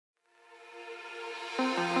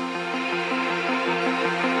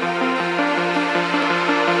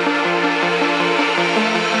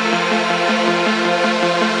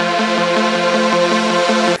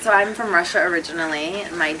Russia originally.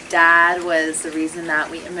 My dad was the reason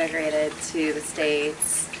that we immigrated to the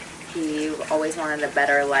States. He always wanted a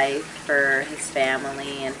better life for his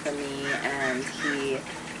family and for me, and he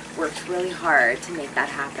worked really hard to make that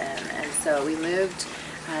happen. And so we moved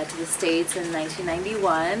to the States in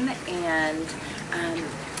 1991, and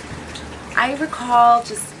I recall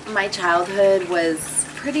just my childhood was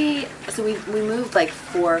pretty, so we moved like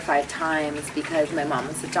 4 or 5 times because my mom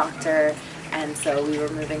was a doctor, and so we were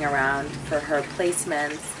moving around for her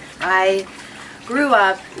placements. I grew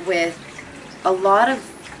up with a lot of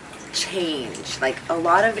change, like a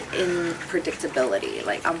lot of unpredictability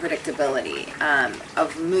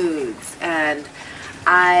of moods, and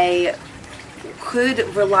I could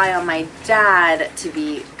rely on my dad to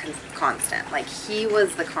be constant. Like, he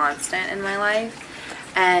was the constant in my life.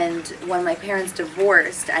 And when my parents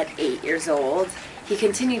divorced at 8 years old, he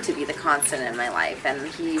continued to be the constant in my life, and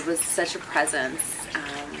he was such a presence.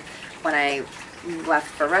 When I left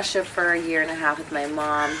for Russia for 1.5 years with my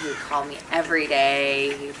mom, he called me every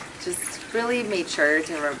day. He just really made sure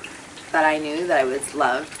that I knew that I was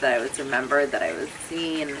loved, that I was remembered, that I was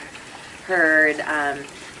seen, heard.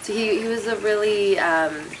 So he was a really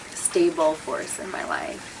stable force in my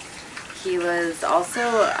life. He was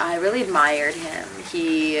also, I really admired him.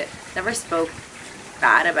 He never spoke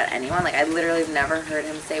bad about anyone. Like, I literally never heard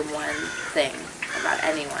him say one thing about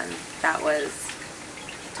anyone that was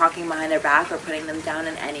talking behind their back or putting them down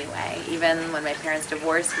in any way. Even when my parents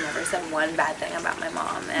divorced, he never said one bad thing about my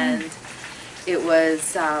mom. And it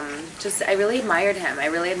was just, I really admired him. I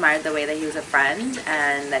really admired the way that he was a friend,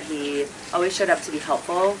 and that he always showed up to be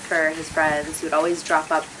helpful for his friends. He would always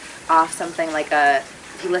drop off something like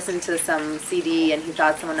if he listened to some CD and he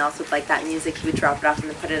thought someone else would like that music, he would drop it off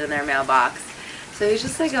and put it in their mailbox. So he was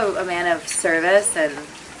just like a man of service, and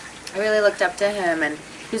I really looked up to him. And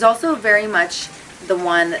he was also very much the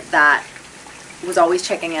one that was always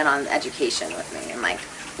checking in on education with me, and like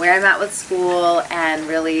where I'm at with school, and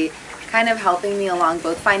really kind of helping me along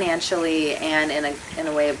both financially and in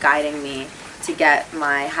a way of guiding me to get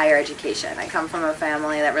my higher education. I come from a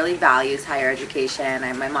family that really values higher education.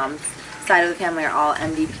 My mom's side of the family are all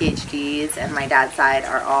MD PhDs, and my dad's side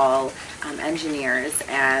are all engineers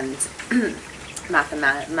and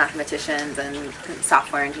mathematicians and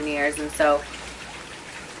software engineers. And so,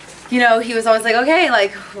 you know, he was always like, okay,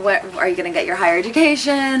 like, what are you going to get your higher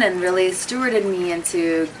education? And really stewarded me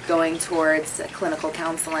into going towards clinical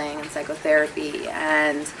counseling and psychotherapy.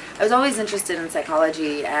 And I was always interested in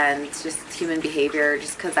psychology and just human behavior,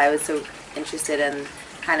 just because I was so interested in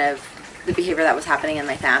kind of the behavior that was happening in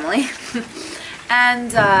my family.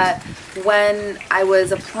 And when I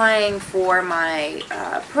was applying for my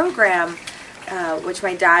program, which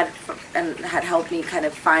my dad had helped me kind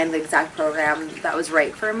of find the exact program that was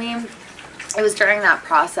right for me, it was during that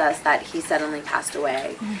process that he suddenly passed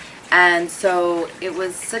away. And so it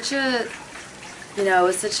was such a, you know, it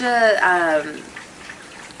was such a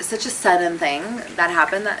sudden thing that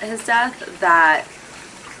happened, that his death, that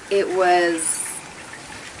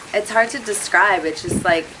it's hard to describe. It's just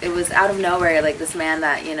like, it was out of nowhere. Like, this man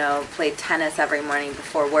that, you know, played tennis every morning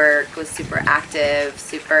before work, was super active,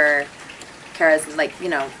 super charismatic, like, you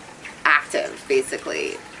know, active,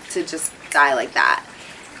 basically, to just die like that.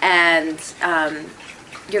 And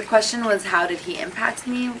your question was, how did he impact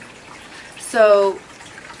me? So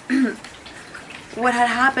what had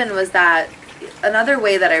happened was that another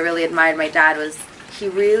way that I really admired my dad was he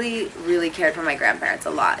really, really cared for my grandparents a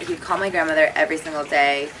lot. He'd call my grandmother every single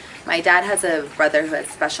day. My dad has a brother who has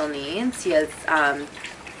special needs. He has a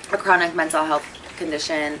chronic mental health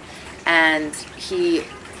condition, and he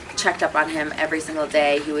checked up on him every single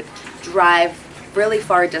day. He would drive really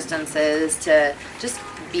far distances to just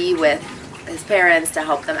be with his parents, to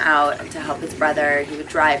help them out, and to help his brother. He would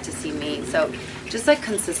drive to see me. So just like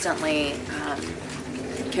consistently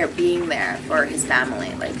being there for his family,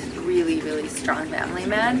 like really, really strong family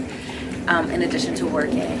man, in addition to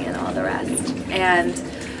working and all the rest. And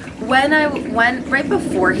when I went, right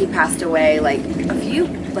before he passed away, like a few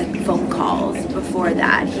phone calls before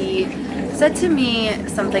that, he said to me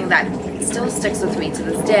something that still sticks with me to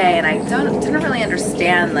this day, and I didn't really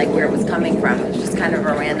understand like where it was coming from. It was just kind of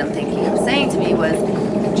a random thing he was saying to me was,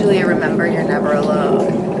 "Julia, remember, you're never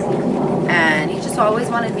alone." And he just always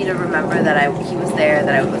wanted me to remember that he was there,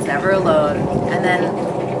 that I was never alone. And then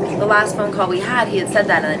the last phone call we had, he had said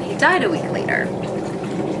that, and then he died a week later.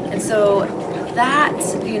 And so that,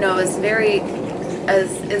 you know, is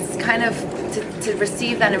kind of to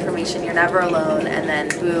receive that information, you're never alone, and then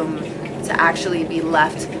boom, to actually be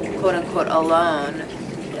left quote unquote alone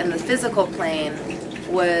in the physical plane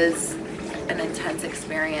was an intense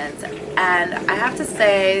experience. And I have to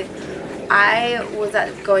say, I was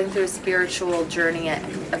going through a spiritual journey.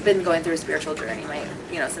 I've been going through a spiritual journey.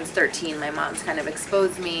 Since 13, my mom's kind of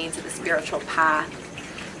exposed me to the spiritual path,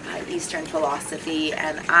 Eastern philosophy,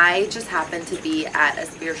 and I just happened to be at a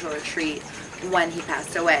spiritual retreat when he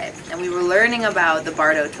passed away. And we were learning about the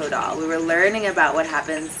Bardo Todal. We were learning about what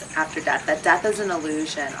happens after death, that death is an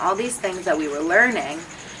illusion, all these things that we were learning.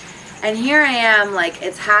 And here I am, like,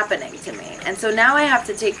 it's happening to me. And so now I have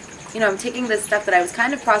to take, I'm taking this stuff that I was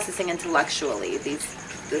kind of processing intellectually, these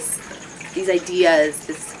ideas,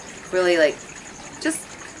 this really, like, just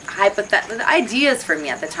hypothetical ideas for me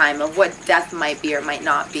at the time of what death might be or might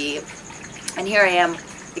not be. And here I am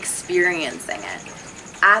experiencing it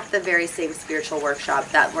at the very same spiritual workshop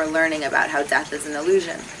that we're learning about how death is an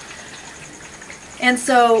illusion. And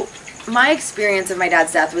so my experience of my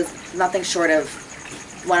dad's death was nothing short of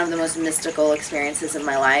one of the most mystical experiences of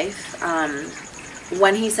my life.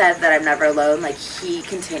 When he said that I'm never alone, like, he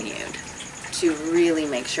continued to really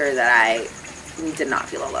make sure that I did not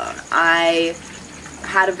feel alone. I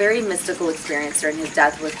had a very mystical experience during his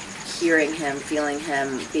death with hearing him, feeling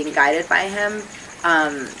him, being guided by him,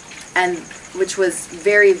 and which was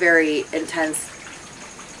very, very intense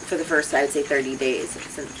for the first, I would say, 30 days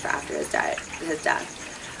since after his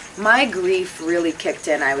death. My grief really kicked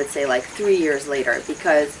in, I would say, like 3 years later,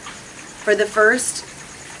 because when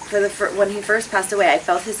he first passed away, I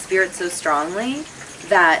felt his spirit so strongly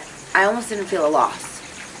that I almost didn't feel a loss.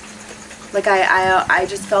 Like, I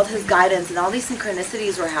just felt his guidance, and all these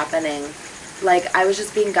synchronicities were happening. Like, I was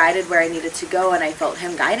just being guided where I needed to go, and I felt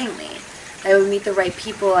him guiding me. I would meet the right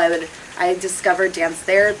people. I discovered dance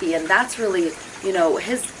therapy, and that's really,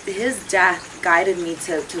 his death guided me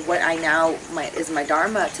to what I now is my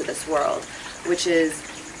dharma to this world, which is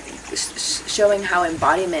showing how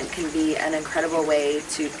embodiment can be an incredible way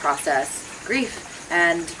to process grief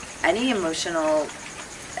and any emotions,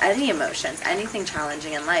 anything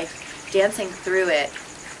challenging in life. Dancing through it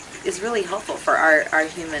is really helpful for our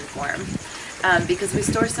human form, because we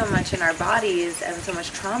store so much in our bodies and so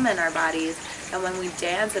much trauma in our bodies, and when we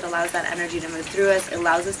dance, it allows that energy to move through us. It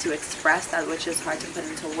allows us to express that which is hard to put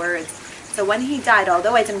into words. So when he died,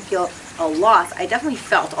 although I didn't feel a loss, I definitely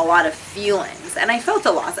felt a lot of feelings, and I felt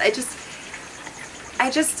a loss. I just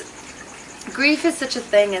grief is such a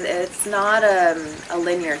thing, and it's not a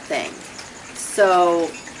linear thing. So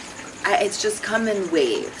it's just come in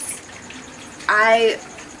waves.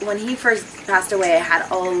 When he first passed away, I had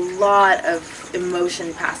a lot of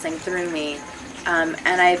emotion passing through me,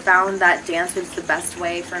 and I found that dance was the best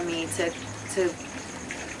way for me to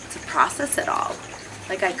process it all.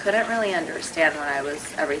 Like, I couldn't really understand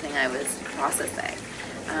everything I was processing.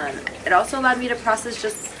 It also allowed me to process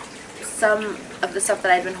just some of the stuff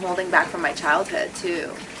that I'd been holding back from my childhood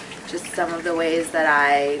too. Just some of the ways that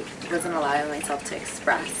I wasn't allowing myself to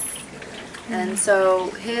express. And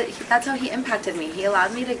so that's how he impacted me. He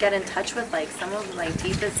allowed me to get in touch with, like, some of my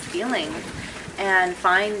deepest feelings and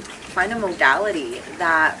find a modality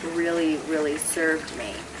that really, really served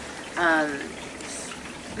me.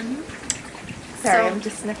 Sorry, I'm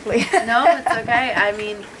just sniffly. No, it's okay. I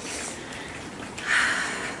mean,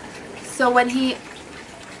 so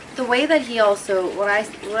the way that he also, what I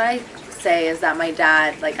say is that my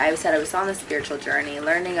dad, like I said, I was on a spiritual journey,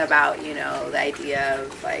 learning about, the idea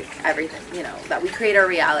of, like, everything, that we create our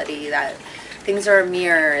reality, that things are a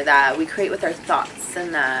mirror, that we create with our thoughts,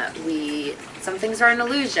 and that some things are an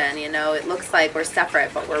illusion, it looks like we're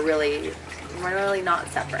separate, but we're really not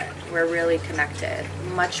separate. We're really connected,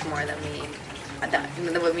 much more than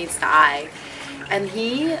what meets the eye. And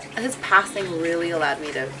his passing really allowed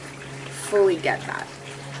me to fully get that.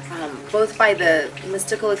 Both by the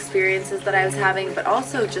mystical experiences that I was having, but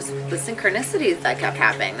also just the synchronicities that kept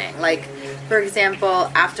happening. Like, for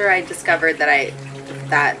example, after I discovered that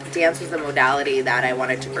dance was the modality that I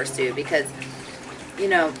wanted to pursue, because,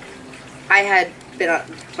 I had been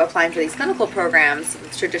applying for these clinical programs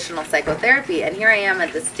with traditional psychotherapy, and here I am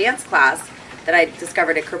at this dance class that I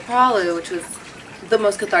discovered at Kripalu, which was the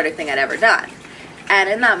most cathartic thing I'd ever done. And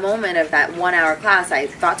in that moment of that 1 hour class, I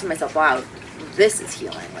thought to myself, wow, this is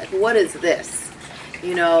healing. Like, what is this?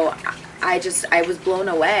 I was blown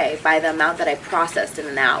away by the amount that I processed in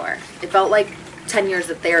an hour. It felt like 10 years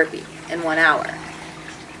of therapy in 1 hour.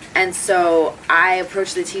 And so I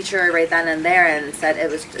approached the teacher right then and there and said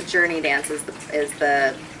it was journey dance is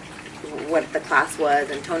what the class was,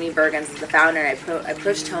 and Tony Bergens is the founder. I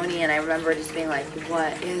approached Tony, and I remember just being like,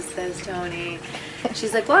 what is this, Tony?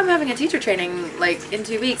 She's like, well, I'm having a teacher training, like, in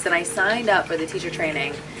 2 weeks, and I signed up for the teacher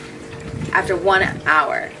training after 1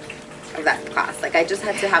 hour of that class. Like, I just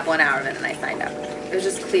had to have 1 hour of it, and I signed up. It was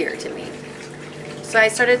just clear to me. So I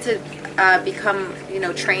started to become,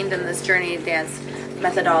 trained in this journey dance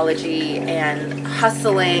methodology and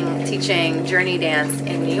hustling, teaching journey dance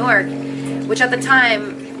in New York, which at the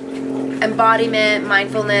time, embodiment,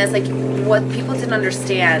 mindfulness, like what people didn't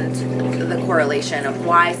understand the correlation of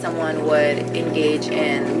why someone would engage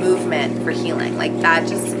in movement for healing. Like that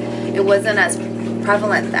just, it wasn't as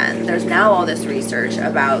prevalent then. There's now all this research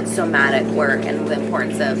about somatic work and the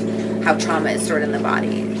importance of how trauma is stored in the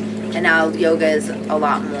body. And now yoga is a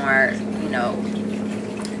lot more,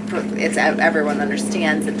 it's everyone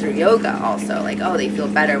understands it through yoga also. Like, oh, they feel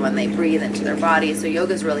better when they breathe into their body. So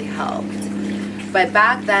yoga's really helped. But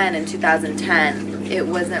back then in 2010, it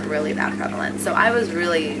wasn't really that prevalent. So I was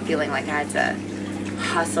really feeling like I had to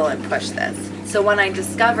hustle and push this. So when I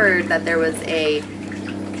discovered that there was a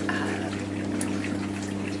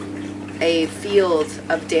field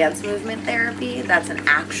of dance movement therapy, that's an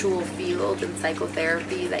actual field in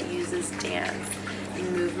psychotherapy that uses dance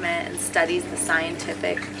and movement and studies the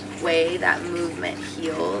scientific way that movement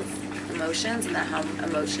heals emotions, and that how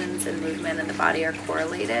emotions and movement in the body are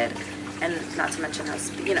correlated, and not to mention how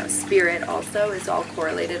spirit also is all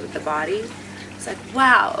correlated with the body. It's like,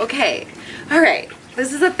 wow, okay, all right,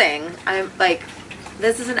 this is a thing. I'm like,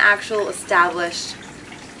 this is an actual established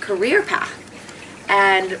career path.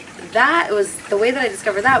 And that was, the way that I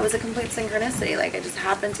discovered that was a complete synchronicity. Like, I just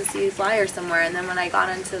happened to see a flyer somewhere, and then when I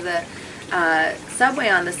got into the subway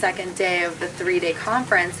on the second day of the 3-day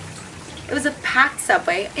conference, it was a packed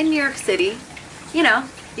subway in New York City, you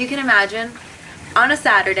can imagine, on a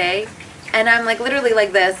Saturday, and I'm like literally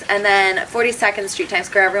like this, and then 42nd Street, Times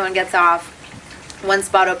Square, everyone gets off, one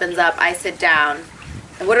spot opens up, I sit down,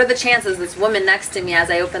 and what are the chances this woman next to me, as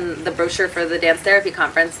I open the brochure for the dance therapy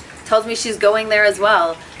conference, tells me she's going there as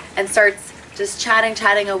well, and starts just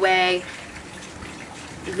chatting away,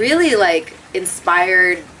 really like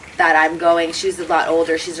inspired that I'm going. She's a lot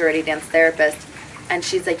older, she's already a dance therapist, and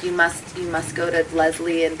she's like, you must go to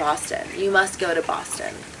Leslie in Boston, you must go to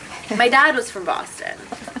Boston. My dad was from Boston,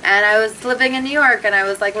 and I was living in New York, and I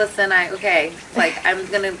was like, listen, I'm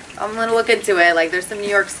gonna look into it, like there's some New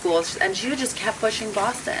York schools, and she just kept pushing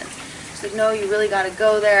Boston. She's like, no, you really got to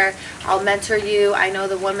go there. I'll mentor you. I know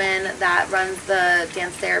the woman that runs the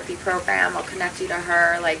dance therapy program. I'll connect you to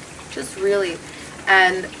her. Like, just really.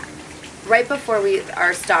 And right before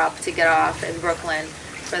our stop to get off in Brooklyn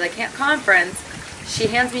for the conference, she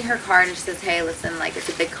hands me her card and she says, hey, listen, like, it's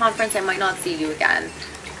a big conference. I might not see you again,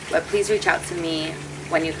 but please reach out to me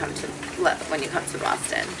when you come to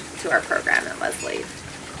Boston to our program at Leslie.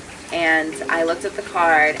 And I looked at the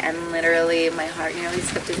card, and literally my heart nearly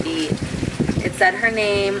skipped a beat. It said her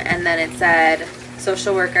name, and then it said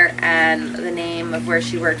social worker and the name of where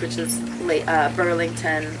she worked, which is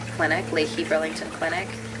Burlington Clinic, Leahy Burlington Clinic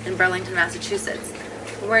in Burlington, Massachusetts.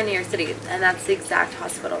 We're in New York City, and that's the exact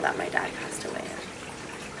hospital that my dad passed away in.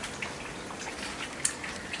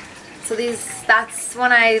 So that's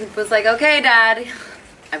when I was like, okay, Dad,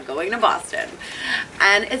 I'm going to Boston.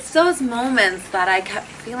 And it's those moments that I kept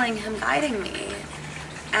feeling him guiding me.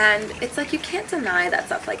 And it's like, you can't deny that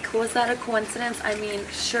stuff. Like, was that a coincidence? I mean,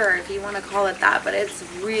 sure, if you want to call it that, but it's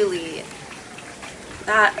really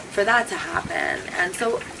for that to happen. And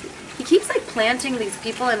so he keeps like planting these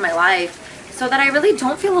people in my life so that I really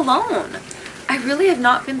don't feel alone. I really have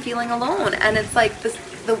not been feeling alone. And it's like this,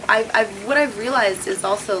 what I've realized is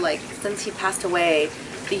also, like, since he passed away,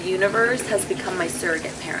 the universe has become my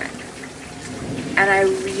surrogate parent, and I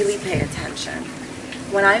really pay attention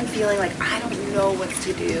when I'm feeling like I don't know what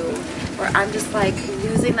to do, or I'm just like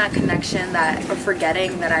losing that connection, or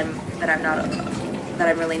forgetting that I'm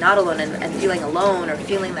really not alone, and feeling alone or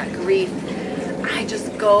feeling that grief. I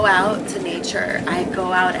just go out to nature. I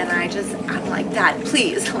go out and I'm like, Dad,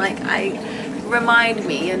 please, like, remind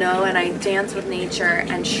me, and I dance with nature,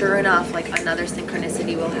 and sure enough, like, another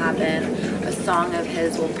synchronicity will happen. A song of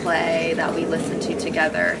his will play that we listen to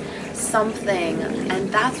together, something, and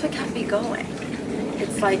that's what kept me going.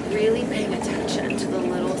 It's like really paying attention to the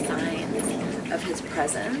little signs of his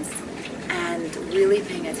presence, and really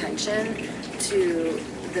paying attention to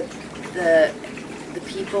the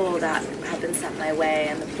people that have been sent my way,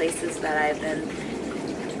 and the places that I've been,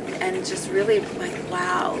 and just really like,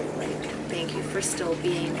 wow, like, thank you for still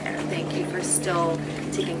being there. Thank you for still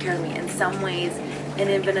taking care of me. In some ways, and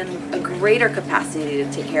even in a greater capacity to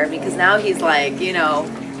take care of me, because now he's like, he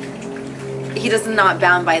does not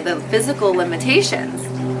bound by the physical limitations,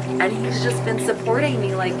 and he's just been supporting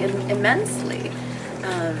me like immensely.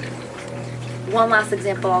 One last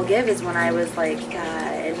example I'll give is when I was like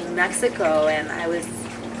in Mexico, and I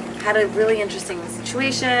had a really interesting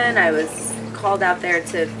situation. I was called out there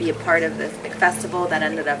to be a part of this big festival that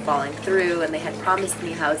ended up falling through, and they had promised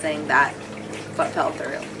me housing that what fell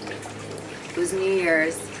through. It was New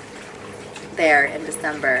Year's there in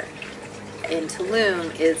December. In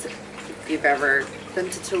Tulum is, if you've ever been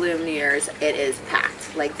to Tulum New Year's, it is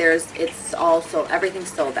packed. Like it's all sold,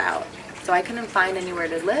 everything's sold out. So I couldn't find anywhere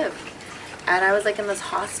to live. And I was like in this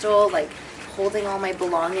hostel, like holding all my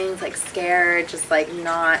belongings, like scared, just like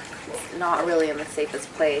not really in the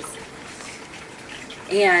safest place.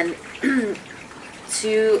 And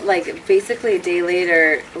to like basically a day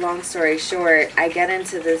later, long story short, I get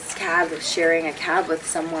into this cab, sharing a cab with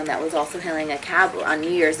someone that was also hailing a cab. On New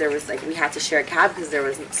Year's there was like, we had to share a cab because there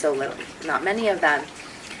was so little, not many of them.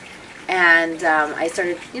 And I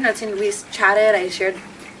started, we chatted, I shared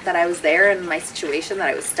that I was there in my situation, that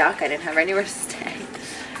I was stuck, I didn't have anywhere to stay.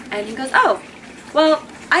 And he goes, oh, well,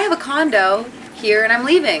 I have a condo here and I'm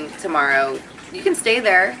leaving tomorrow. You can stay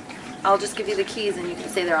there. I'll just give you the keys and you can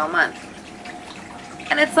stay there all month.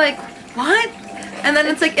 And it's like, what? And then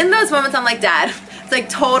it's like, in those moments I'm like, Dad. It's like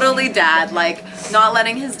totally Dad, like not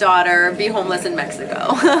letting his daughter be homeless in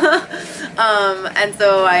Mexico. And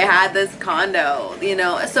so I had this condo,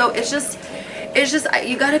 so it's just,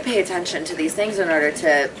 you got to pay attention to these things in order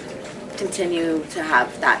to continue to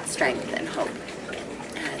have that strength and hope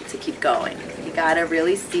and to keep going. You got to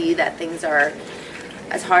really see that things are,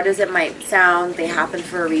 as hard as it might sound, they happen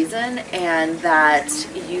for a reason, and that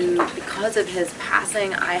because of his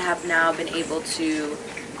passing, I have now been able to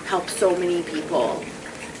help so many people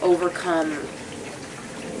overcome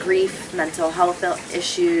grief, mental health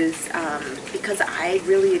issues, because I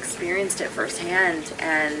really experienced it firsthand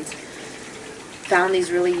and found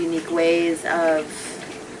these really unique ways of...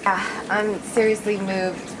 Yeah, I'm seriously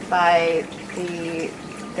moved by the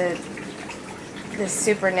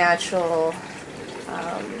supernatural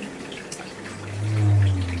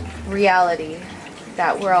reality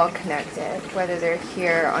that we're all connected, whether they're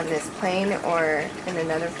here on this plane or in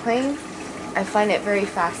another plane. I find it very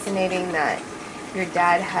fascinating that your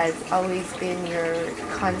dad has always been your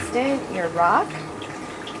constant, your rock,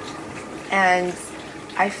 and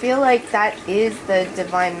I feel like that is the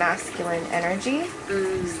divine masculine energy,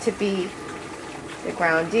 is to be the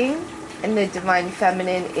grounding, and the divine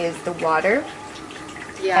feminine is the water,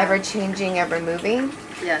 ever changing, ever moving.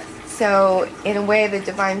 Yes. So in a way, the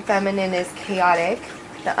divine feminine is chaotic,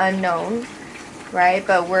 the unknown, right?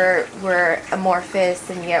 But we're amorphous,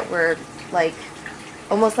 and yet we're like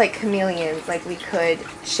almost like chameleons, like we could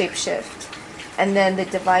shapeshift. And then the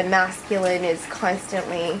divine masculine is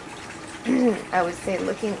constantly, I would say,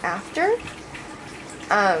 looking after.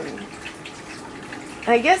 I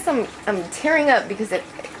guess I'm tearing up because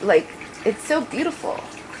it's so beautiful.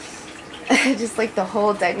 Just like the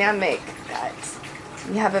whole dynamic that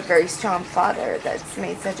you have a very strong father that's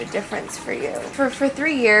made such a difference for you. For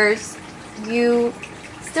 3 years, you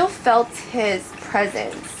still felt his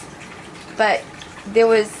presence, but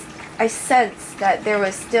I sensed that there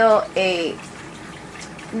was still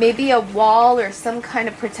maybe a wall or some kind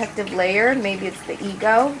of protective layer, maybe it's the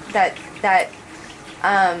ego, that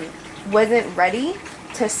wasn't ready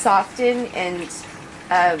to soften and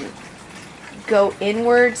go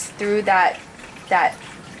inwards through that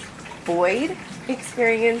void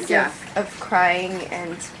experience of crying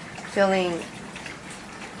and feeling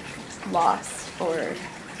lost or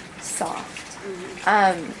soft.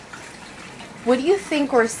 What do you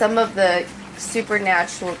think were some of the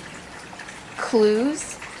supernatural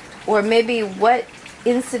clues, or maybe what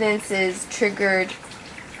incidences triggered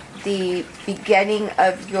the beginning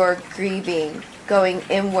of your grieving, going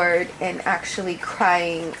inward and actually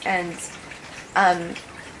crying? And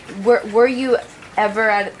were you ever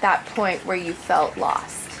at that point where you felt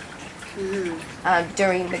lost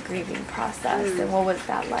during the grieving process? And what was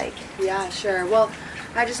that like? Yeah, sure. Well,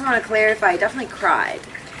 I just want to clarify, I definitely cried.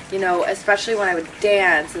 Especially when I would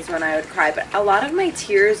dance is when I would cry. But a lot of my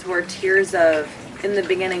tears were tears of, in the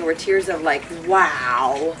beginning, were tears of like,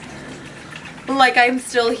 wow. Like, I'm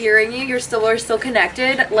still hearing you, we're still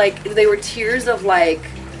connected. Like, they were tears of like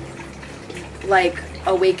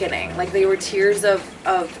awakening. Like, they were tears of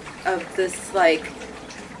this, like,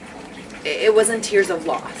 it wasn't tears of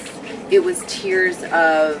loss. It was tears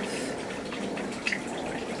of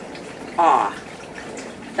awe.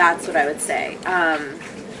 That's what I would say.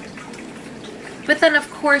 But then, of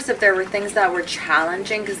course, if there were things that were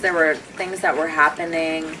challenging, because there were things that were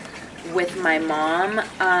happening with my mom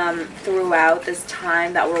throughout this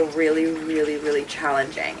time that were really, really, really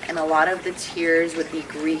challenging. And a lot of the tears would be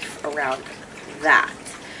grief around that.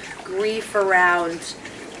 Grief around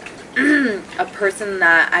a person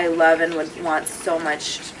that I love and would want so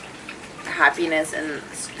much happiness and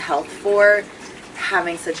health for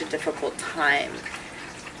having such a difficult time.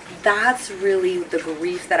 That's really the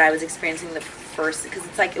grief that I was experiencing the first, because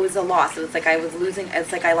it's like it was a loss. It was like I was losing.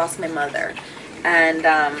 It's like I lost my mother, and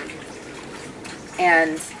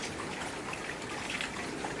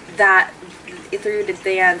that through the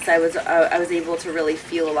dance, I was able to really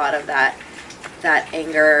feel a lot of that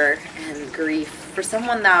anger and grief for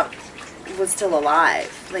someone that was still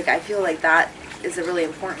alive. Like, I feel like that is a really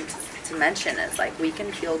important to mention. It's like we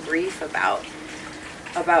can feel grief about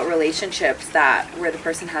relationships that where the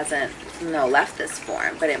person hasn't left this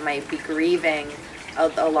form, but it might be grieving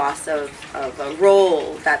a loss of a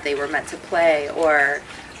role that they were meant to play, or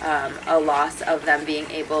a loss of them being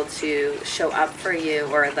able to show up for you,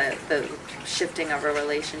 or the shifting of a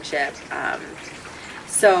relationship.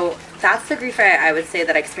 So that's the grief I would say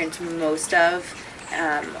that I experienced most of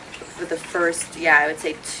for the first, I would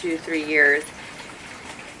say 2-3 years.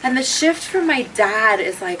 And the shift for my dad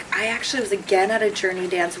is like, I actually was again at a journey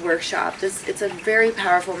dance workshop. It's a very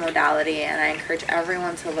powerful modality, and I encourage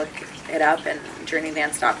everyone to look it up at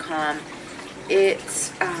journeydance.com. It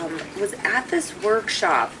was at this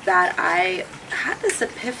workshop that I had this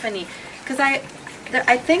epiphany, because I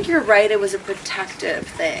think you're right, it was a protective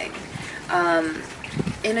thing.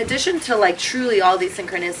 In addition to like truly all these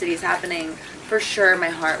synchronicities happening, for sure my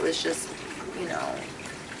heart was just,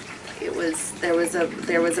 there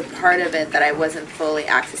was a part of it that I wasn't fully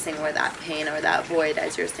accessing, where that pain or that void,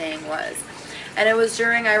 as you're saying, was. And it was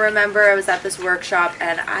I remember I was at this workshop,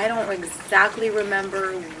 and I don't exactly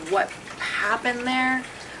remember what happened there,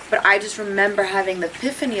 but I just remember having the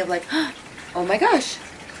epiphany of like, oh my gosh,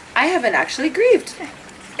 I haven't actually grieved.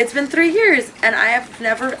 It's been 3 years, and I have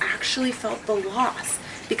never actually felt the loss,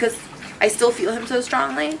 because I still feel him so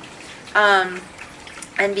strongly, and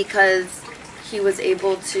because I was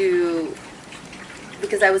able to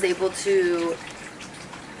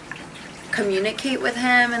communicate with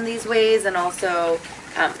him in these ways, and also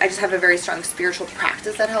I just have a very strong spiritual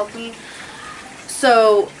practice that helped me.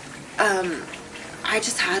 So I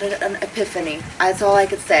just had an epiphany. That's all I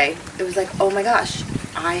could say. It was like, oh my gosh,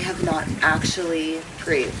 I have not actually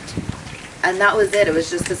grieved. And that was it. It was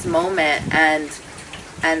just this moment, and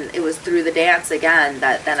it was through the dance again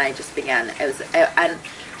that then I just began. And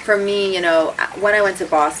for me, when I went to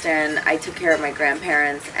Boston, I took care of my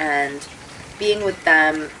grandparents, and being with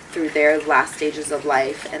them through their last stages of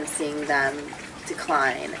life and seeing them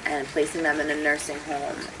decline and placing them in a nursing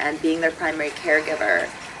home and being their primary caregiver,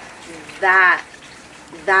 that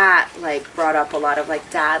like brought up a lot of like,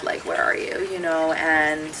 Dad, like, where are you,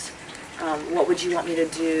 and what would you want me to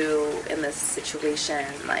do in this situation?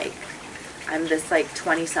 Like, I'm this like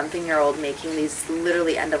 20-something-year-old making these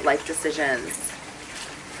literally end-of-life decisions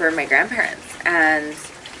for my grandparents, and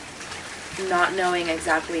not knowing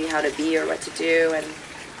exactly how to be or what to do.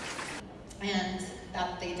 And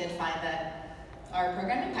that they did find that our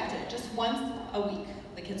program impacted it. Just once a week,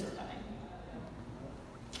 the kids were coming.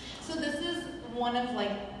 So this is one of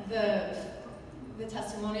like the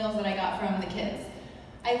testimonials that I got from the kids.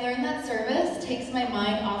 I learned that service takes my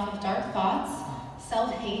mind off of dark thoughts,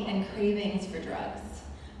 self-hate, and cravings for drugs.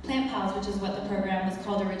 Plant Pals, which is what the program was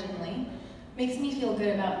called originally, makes me feel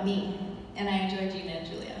good about me, and I enjoy Gina and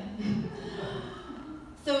Julia.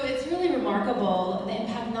 So it's really remarkable, the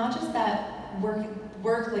impact, not just that work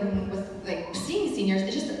like with like seeing seniors,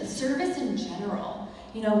 it's just service in general.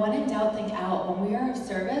 When in doubt, think out. When we are of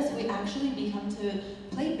service, we actually become to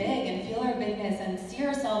play big and feel our bigness and see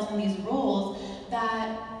ourselves in these roles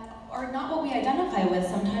that are not what we identify with.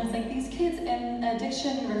 Sometimes, like these kids in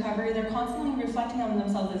addiction recovery, they're constantly reflecting on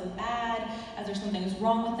themselves as bad, as there's something is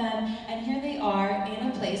wrong with them, and here they are in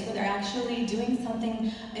a place where they're actually doing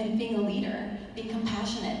something and being a leader, being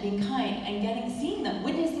compassionate, being kind, and seeing them,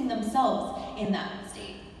 witnessing themselves in that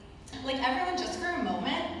state. Like, everyone, just for a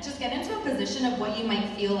moment, just get into a position of what you might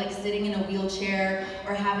feel like sitting in a wheelchair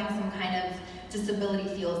or having some kind of disability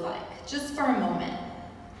feels like, just for a moment.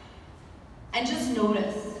 And just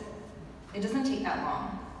notice. It doesn't take that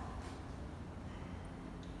long.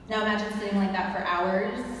 Now imagine sitting like that for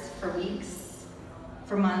hours, for weeks,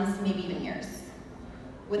 for months, maybe even years,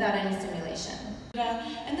 without any stimulation.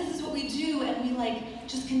 And this is what we do, and we like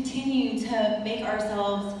just continue to make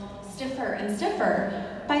ourselves stiffer and stiffer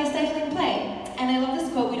by stifling play. And I love this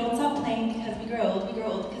quote, we don't stop playing because we grow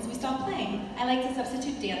old because we stop playing. I like to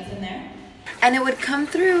substitute dance in there. And it would come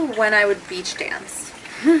through when I would beach dance.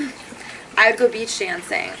 I would go beach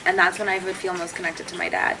dancing, and that's when I would feel most connected to my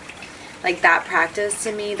dad. Like, that practice,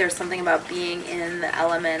 to me, there's something about being in the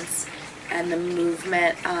elements and the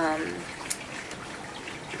movement,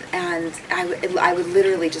 and I would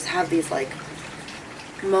literally just have these like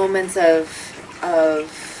moments of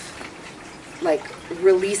like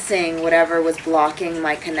releasing whatever was blocking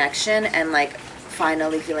my connection and like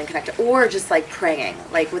finally feeling connected, or just like praying,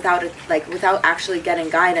 like without actually getting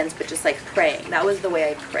guidance, but just like praying. That was the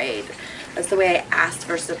way I prayed. That's the way I asked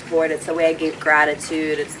for support. It's the way I gave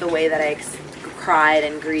gratitude. It's the way that I cried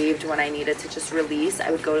and grieved when I needed to just release.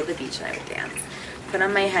 I would go to the beach and I would dance, put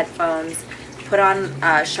on my headphones, put on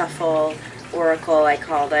shuffle, oracle I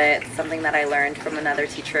called it, something that I learned from another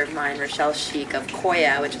teacher of mine, Rochelle Sheik of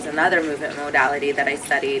Koya, which is another movement modality that I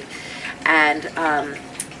studied. And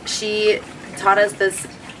she taught us this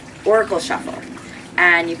oracle shuffle.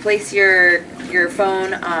 And you place your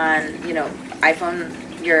phone on,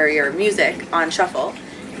 iPhone, your music on shuffle,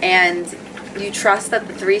 and you trust that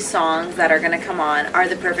the 3 songs that are going to come on are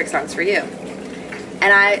the perfect songs for you.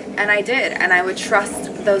 And I did, and I would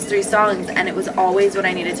trust those 3 songs, and it was always what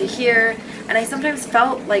I needed to hear. And I sometimes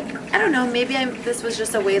felt like, I don't know, maybe this was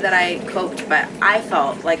just a way that I coped, but I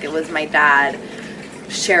felt like it was my dad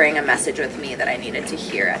sharing a message with me that I needed to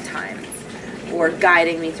hear at times, or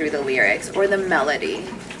guiding me through the lyrics or the melody.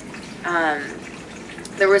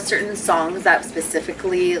 There were certain songs that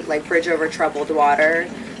specifically, like Bridge Over Troubled Water,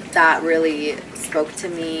 that really spoke to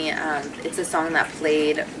me. It's a song that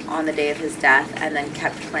played on the day of his death and then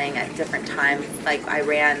kept playing at different times. Like I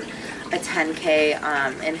ran a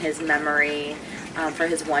 10K in his memory for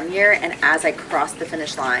his 1 year, and as I crossed the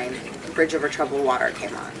finish line, Bridge Over Troubled Water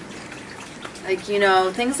came on. Like,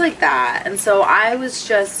 things like that. And so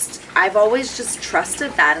I've always just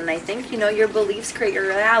trusted that, and I think, your beliefs create your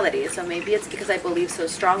reality. So maybe it's because I believe so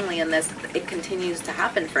strongly in this, it continues to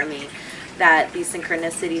happen for me, that these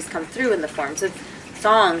synchronicities come through in the forms of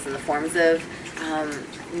songs, in the forms of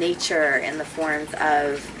nature, in the forms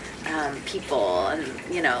of people, and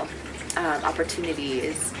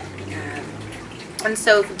opportunities. And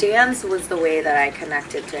so dance was the way that I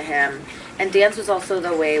connected to him, and dance was also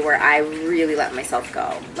the way where I really let myself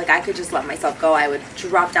go. Like I could just let myself go. I would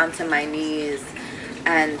drop down to my knees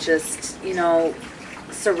and just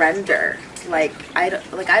surrender. Like I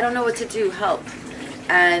don't know what to do, help.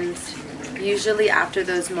 And usually after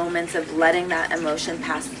those moments of letting that emotion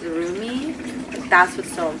pass through me, that's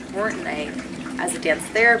what's so important. As a dance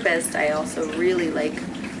therapist, I also really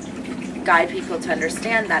guide people to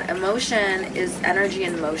understand that emotion is energy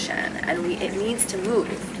in motion, and it needs to move.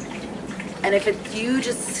 And if you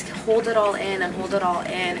just hold it all in and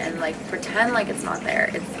pretend like it's not there,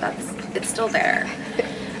 it's still there.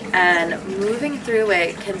 And moving through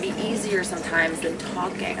it can be easier sometimes than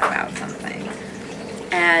talking about something.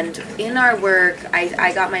 And in our work,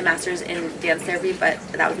 I got my master's in dance therapy, but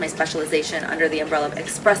that was my specialization under the umbrella of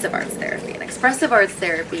expressive arts therapy. And expressive arts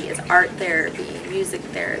therapy is art therapy, music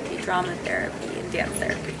therapy, drama therapy, and dance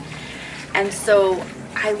therapy. And so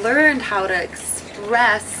I learned how to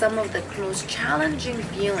express some of the most challenging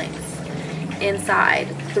feelings inside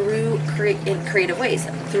in creative ways,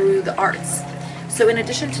 through the arts. So in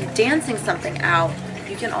addition to dancing something out,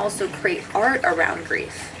 you can also create art around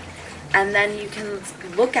grief. And then you can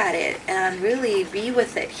look at it and really be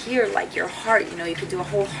with it here, like your heart. You could do a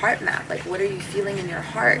whole heart map. Like, what are you feeling in your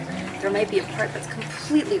heart? There might be a part that's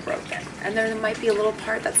completely broken, and there might be a little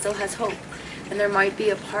part that still has hope, and there might be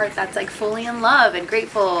a part that's fully in love and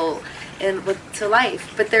grateful to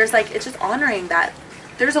life. But there's it's just honoring that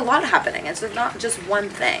there's a lot happening. It's not just one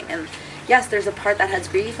thing. And yes, there's a part that has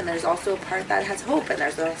grief, and there's also a part that has hope, and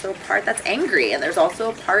there's also a part that's angry, and there's also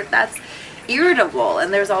a part that's irritable,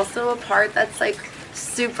 and there's also a part that's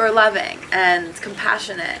super loving and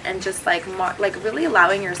compassionate, and just really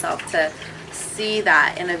allowing yourself to see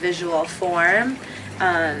that in a visual form.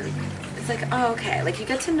 It's oh, okay, you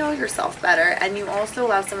get to know yourself better, and you also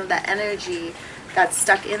allow some of that energy that's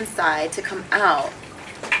stuck inside to come out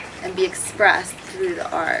and be expressed through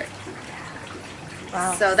the art.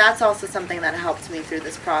 Wow. So that's also something that helped me through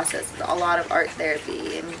this process. A lot of art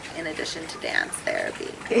therapy in addition to dance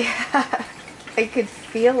therapy. Yeah, I could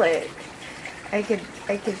feel it. I could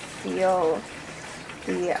feel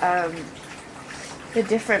the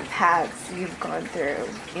different paths you've gone through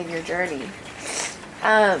in your journey.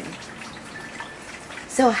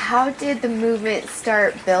 So how did the movement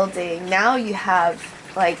start building? Now you have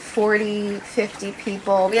 40, 50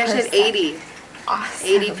 people. We actually had 80. Awesome.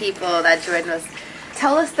 80 people that joined us.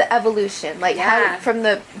 Tell us the evolution, how from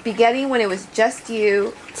the beginning when it was just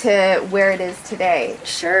you to where it is today.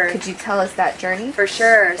 Sure. Could you tell us that journey? For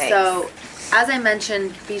sure. Thanks. So, as I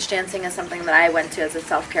mentioned, beach dancing is something that I went to as a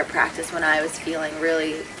self-care practice when I was feeling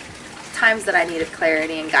really times that I needed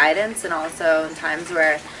clarity and guidance, and also in times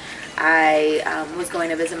where I was going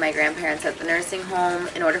to visit my grandparents at the nursing home.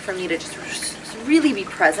 In order for me to just really be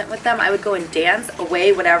present with them, I would go and dance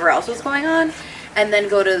away whatever else was going on, and then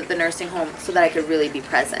go to the nursing home so that I could really be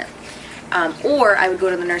present. Or I would go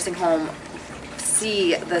to the nursing home,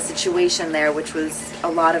 see the situation there, which was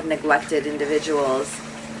a lot of neglected individuals,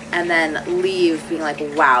 and then leave being like,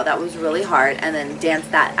 wow, that was really hard, and then dance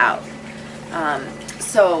that out.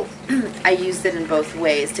 So I used it in both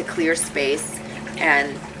ways, to clear space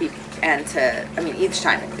and each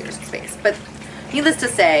time it clears space. But needless to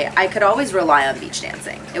say, I could always rely on beach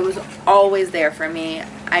dancing. It was always there for me.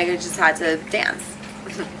 I just had to dance.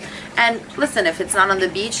 And listen, if it's not on the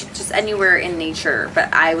beach, just anywhere in nature.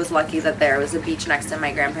 But I was lucky that there was a beach next to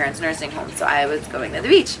my grandparents' nursing home, so I was going to the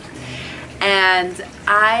beach. And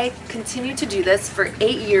I continued to do this for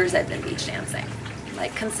 8 years. I've been beach dancing,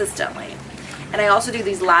 like consistently. And I also do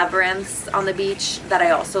these labyrinths on the beach that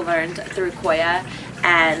I also learned through Koya.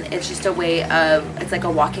 And it's just a way of, it's like a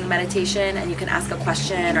walking meditation, and you can ask a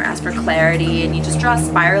question or ask for clarity, and you just draw a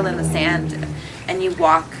spiral in the sand and you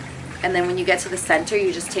walk. And then when you get to the center,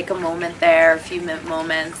 you just take a moment there, a few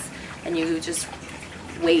moments, and you just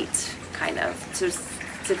wait kind of to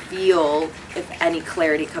feel if any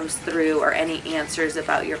clarity comes through or any answers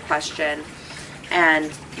about your question.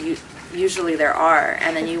 And usually there are.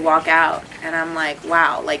 And then you walk out, and I'm like,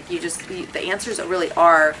 wow, like the answers really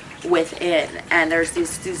are within, and there's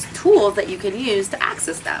these tools that you can use to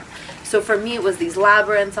access them. So for me, it was these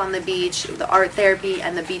labyrinths on the beach, the art therapy,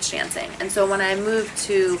 and the beach dancing. And so when I moved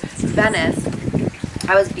to Venice,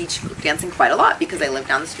 I was beach dancing quite a lot because I lived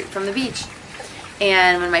down the street from the beach.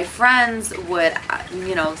 And when my friends would,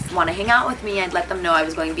 want to hang out with me, I'd let them know I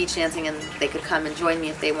was going beach dancing, and they could come and join me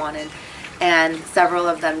if they wanted. And several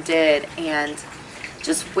of them did, and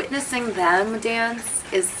just witnessing them dance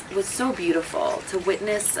was so beautiful. To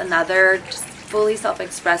witness another just fully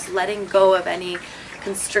self-express, letting go of any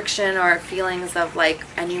constriction or feelings of like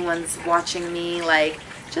anyone's watching me, like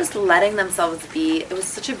just letting themselves be. It was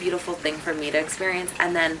such a beautiful thing for me to experience.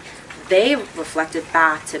 And then they reflected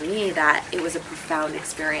back to me that it was a profound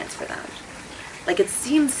experience for them. Like, it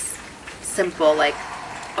seems simple, like,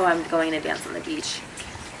 oh, I'm going to dance on the beach.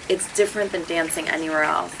 It's different than dancing anywhere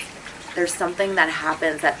else. There's something that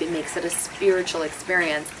happens that makes it a spiritual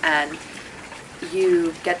experience, and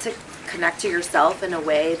you get to connect to yourself in a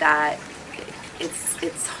way that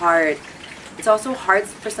it's hard. It's also hard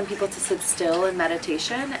for some people to sit still in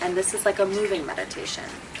meditation, and this is like a moving meditation.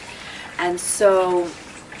 And so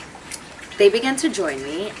they began to join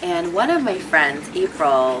me, and one of my friends,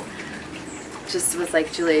 April, just was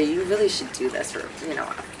like, Julia, you really should do this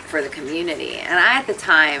for the community. And I, at the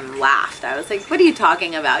time, laughed. I was like, what are you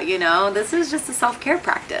talking about? This is just a self-care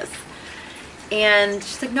practice. And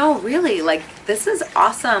she's like, no, really, like, this is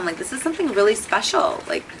awesome. Like, this is something really special.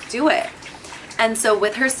 Like, do it. And so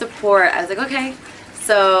with her support, I was like, okay.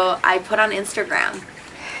 So I put on Instagram.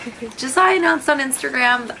 Just so I announced on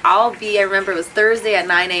Instagram, I remember it was Thursday at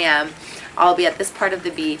 9 a.m. I'll be at this part of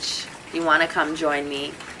the beach. You want to come join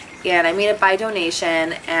me? And I made it by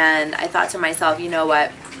donation, and I thought to myself, you know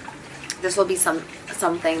what? This will be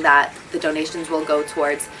something that the donations will go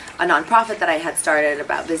towards a nonprofit that I had started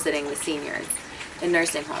about visiting the seniors in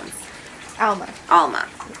nursing homes. ALMA.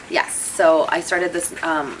 Yes. So I started this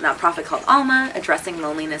nonprofit called ALMA, Addressing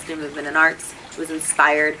Loneliness Through Movement and Arts. It was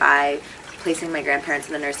inspired by placing my grandparents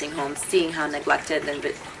in the nursing home, seeing how neglected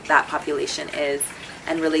that population is,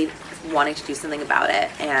 and really wanting to do something about it,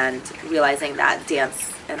 and realizing that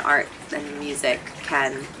dance and art and music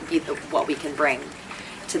can be what we can bring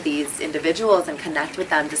to these individuals and connect with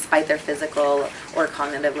them despite their physical or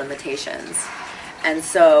cognitive limitations. And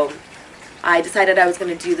so I decided I was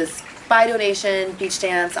going to do this by donation beach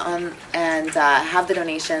dance and have the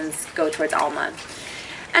donations go towards ALMA.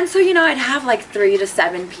 And so, I'd have like 3 to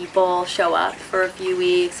 7 people show up for a few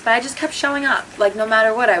weeks, but I just kept showing up. Like, no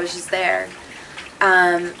matter what, I was just there.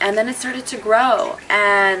 And then it started to grow.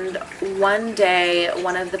 And one day,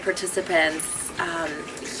 one of the participants,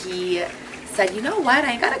 he said, you know what,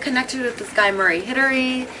 I got to connect you with this guy, Murray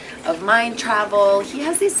Hittery of Mind Travel. He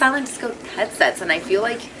has these silent disco headsets, and I feel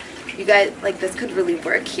like you guys, like, this could really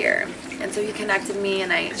work here. And so he connected me,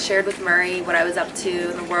 and I shared with Murray what I was up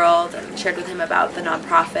to in the world, and shared with him about the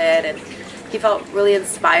nonprofit, and he felt really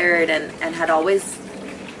inspired and had always,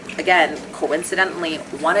 again, coincidentally,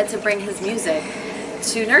 wanted to bring his music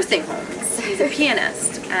to nursing homes. He's a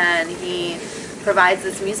pianist, and he provides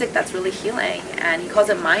this music that's really healing, and he calls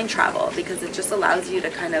it mind travel because it just allows you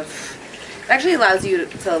to actually allows you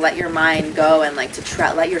to let your mind go and like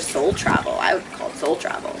to let your soul travel. I would call it soul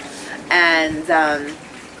travel.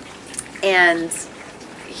 And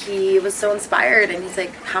he was so inspired, and he's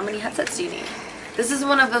like, how many headsets do you need? this is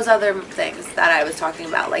one of those other things that I was talking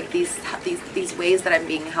about, like these ways that I'm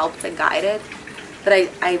being helped and guided, that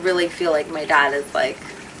I really feel like my dad is like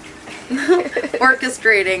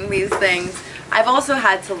orchestrating these things. I've also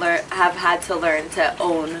had to learn to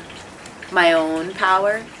own my own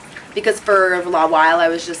power, because for a while I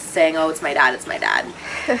was just saying, oh, it's my dad, it's my dad.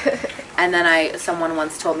 And then someone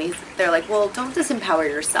once told me, they're like, well, don't disempower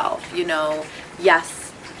yourself, you know.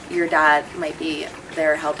 Yes, your dad might be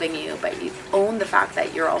there helping you, but you own the fact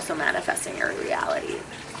that you're also manifesting your reality.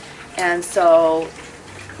 And so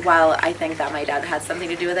while I think that my dad had something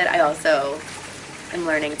to do with it, I also am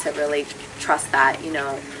learning to really trust that, you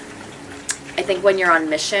know. I think when you're on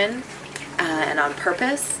mission and on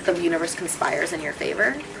purpose, the universe conspires in your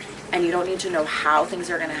favor, and you don't need to know how things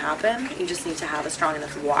are going to happen. You just need to have a strong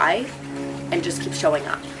enough why and just keep showing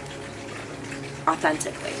up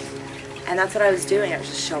authentically. And that's what I was doing. I was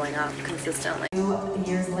just showing up consistently. 2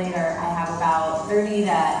 years later, I have about 30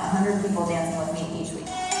 to 100 people dancing with me each week.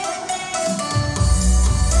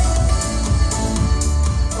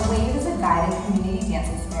 The Wave is a guided community dance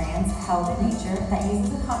experience held in nature that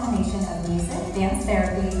uses a combination of music, dance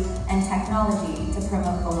therapy, and technology to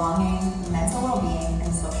promote belonging, mental well-being,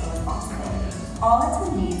 and social responsibility. All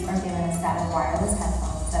attendees are given a set of wireless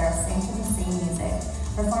headphones that are synced to the same music,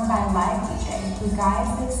 performed by a live DJ who guides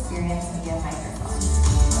the experience via microphone.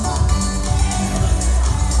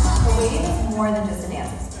 The Wave is more than just a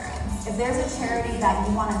dance experience. If there's a charity that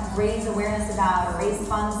you want to raise awareness about or raise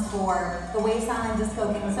funds for, the Wave Silent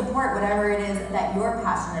Disco can support whatever it is that you're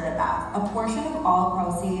passionate about. A portion of all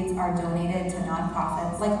proceeds are donated to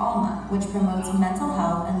nonprofits like ALMA, which promotes mental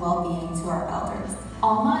health and well-being to our elders.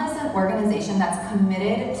 ALMA is an organization that's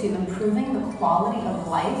committed to improving the quality of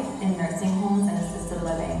life in nursing homes and assisted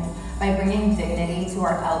living by bringing dignity to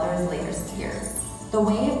our elders' latest years. The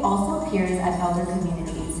Wave also appears at elder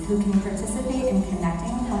communities who can participate in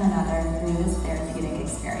connecting with one another through this therapeutic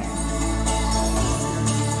experience.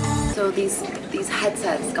 So these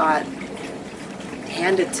headsets got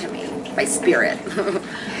handed to me by spirit.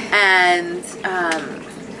 And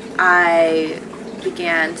I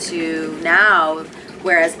began to now,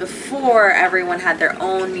 whereas before everyone had their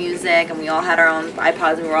own music and we all had our own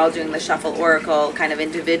iPods and we were all doing the shuffle oracle kind of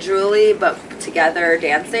individually but together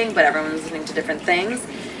dancing, but everyone was listening to different things.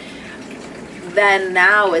 Then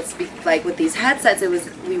now it's like with these headsets, I was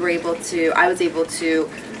able to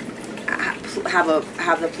have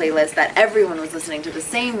the playlist that everyone was listening to the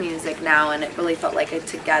same music now, and it really felt like a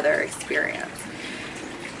together experience.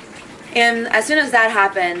 And as soon as that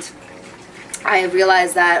happened, I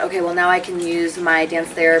realized that, okay, well now I can use my dance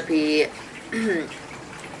therapy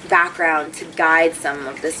background to guide some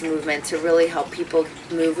of this movement, to really help people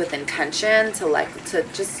move with intention, to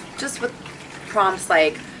just with prompts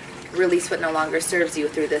like release what no longer serves you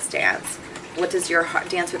through this dance. What does your heart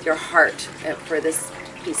dance with your heart for this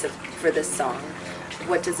for this song?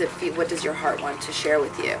 What does it feel? What does your heart want to share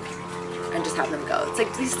with you? And just have them go. It's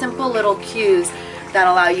like these simple little cues that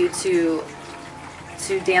allow you to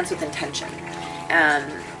dance with intention,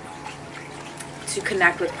 to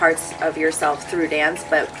connect with parts of yourself through dance,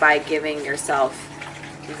 but by giving yourself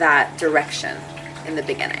that direction in the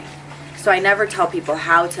beginning. So I never tell people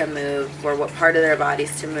how to move or what part of their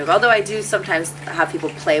bodies to move, although I do sometimes have people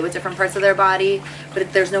play with different parts of their body,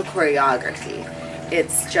 but there's no choreography.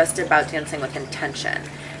 It's just about dancing with intention.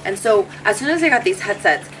 And so as soon as I got these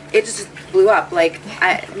headsets, it just blew up. Like,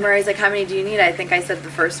 Murray's like, how many do you need? I think I said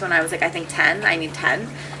the first one, I was like, I think 10. I need 10,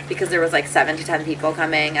 because there was like 7 to 10 people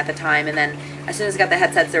coming at the time. And then as soon as I got the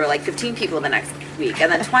headsets, there were like 15 people the next week,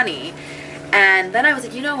 and then 20. And then I was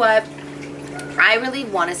like, you know what? I really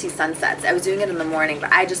want to see sunsets. I was doing it in the morning,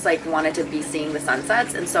 but I just like wanted to be seeing the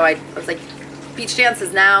sunsets. And so I was like, beach dance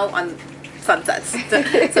is now on sunsets.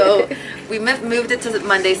 So we moved it to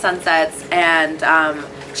Monday sunsets, and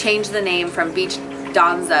changed the name from Beach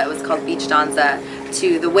Danza, it was called Beach Danza,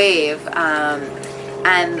 to The Wave.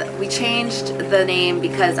 And we changed the name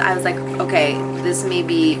because I was like, okay, this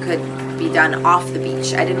maybe could be done off the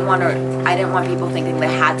beach. I didn't want people thinking they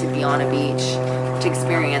had to be on a beach to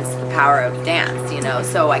experience the power of dance, you know.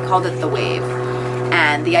 So I called it The Wave.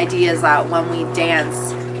 And the idea is that when we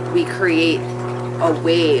dance, we create a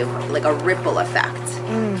wave, like a ripple effect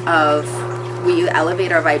we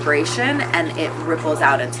elevate our vibration and it ripples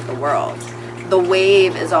out into the world. The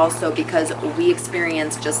wave is also because we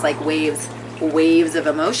experience, just like waves of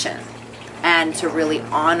emotion, and to really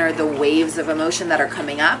honor the waves of emotion that are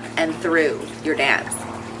coming up and through your dance.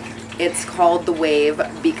 It's called The Wave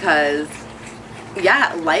because,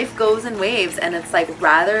 yeah, life goes in waves, and it's like,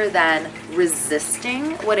 rather than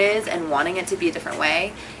resisting what is and wanting it to be a different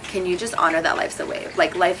way, can you just honor that life's a wave?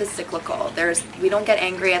 Like, life is cyclical. We don't get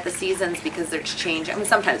angry at the seasons because there's change. I mean,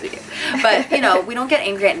 sometimes we do, but you know, we don't get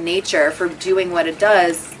angry at nature for doing what it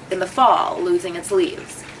does in the fall, losing its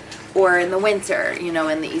leaves, or in the winter, you know,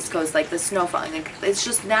 in the East Coast, like the snow falling. Like, it's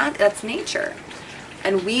just that's nature,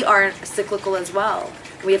 and we are cyclical as well.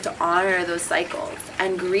 We have to honor those cycles.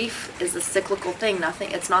 And grief is a cyclical thing.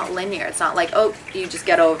 It's not linear. It's not like, oh, you just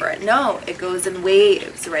get over it. No, it goes in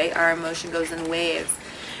waves, right? Our emotion goes in waves.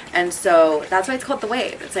 And so that's why it's called the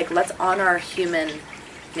wave. It's like, let's honor our human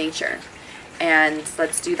nature. And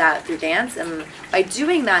let's do that through dance. And by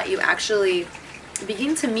doing that, you actually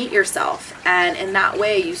begin to meet yourself. And in that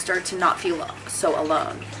way, you start to not feel so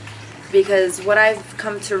alone. Because what I've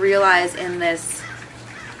come to realize in this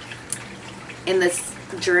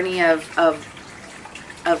journey of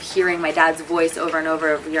hearing my dad's voice over and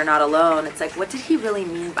over of "you're not alone," it's like, what did he really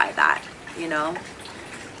mean by that, you know?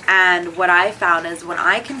 And what I found is when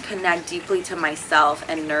I can connect deeply to myself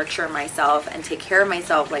and nurture myself and take care of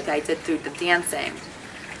myself like I did through the dancing,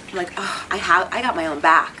 I'm like, oh, I got my own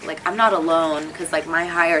back. Like, I'm not alone, because like my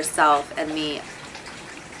higher self and me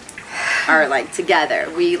are like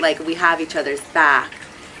together. We have each other's back.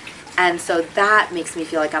 And so that makes me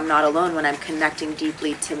feel like I'm not alone when I'm connecting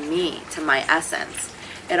deeply to me, to my essence.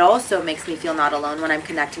 It also makes me feel not alone when I'm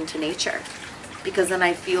connecting to nature, because then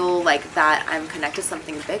I feel like that I'm connected to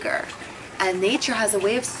something bigger. And nature has a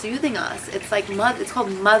way of soothing us. It's like it's called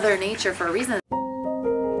Mother Nature for a reason.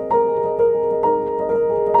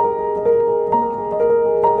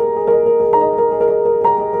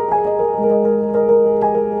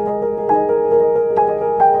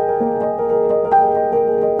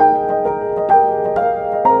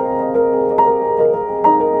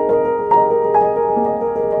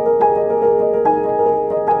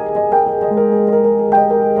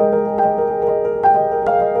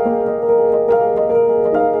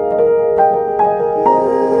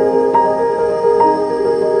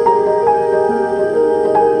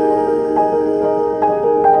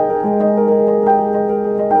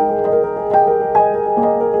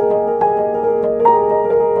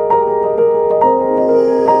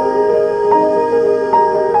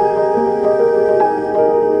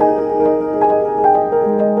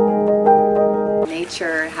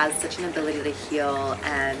 Has such an ability to heal,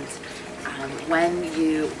 and when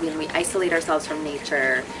we isolate ourselves from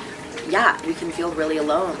nature, yeah, we can feel really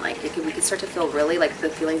alone. Like, we could start to feel really like the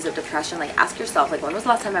feelings of depression. Like, ask yourself, like, when was the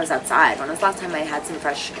last time I was outside? When was the last time I had some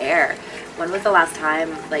fresh air? When was the last time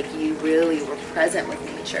like you really were present with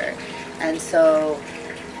nature? And so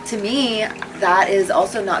to me, that is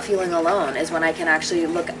also not feeling alone, is when I can actually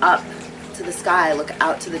look up to the sky, look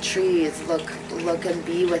out to the trees, look and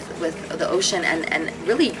be with the ocean, and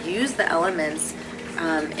really use the elements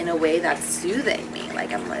in a way that's soothing me.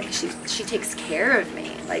 Like, I'm like, she takes care of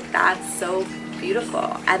me. Like, that's so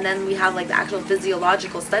beautiful. And then we have like the actual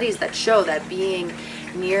physiological studies that show that being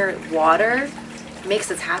near water makes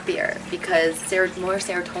us happier, because more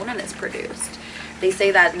serotonin is produced. They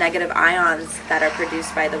say that negative ions that are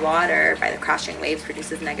produced by the water, by the crashing waves,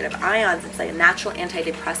 produces negative ions. It's like a natural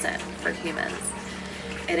antidepressant for humans.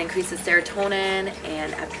 It increases serotonin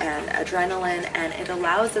and adrenaline, and it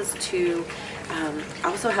allows us to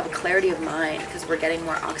also have a clarity of mind, because we're getting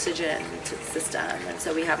more oxygen to the system. And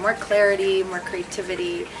so we have more clarity, more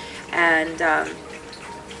creativity, and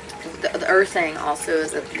the earthing also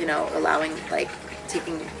is, allowing, like,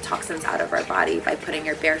 taking toxins out of our body by putting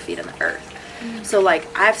your bare feet in the earth. So, like,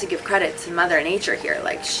 I have to give credit to Mother Nature here.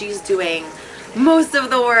 Like, she's doing most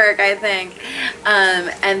of the work, I think.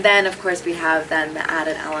 And then, of course, we have then the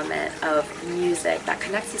added element of music that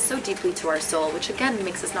connects us so deeply to our soul, which again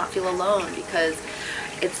makes us not feel alone, because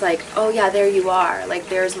it's like, oh yeah, there you are. Like,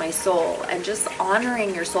 there's my soul. And just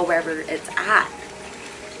honoring your soul wherever it's at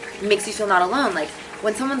makes you feel not alone. Like,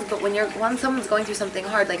 when someone's going through something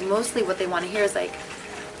hard, like, mostly what they want to hear is like,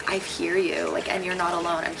 I hear you, like, and you're not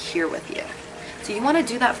alone. I'm here with you. So you want to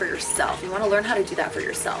do that for yourself. You want to learn how to do that for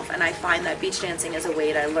yourself. And I find that beach dancing is a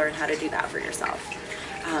way to learn how to do that for yourself.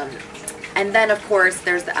 And then, of course,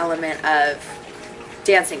 there's the element of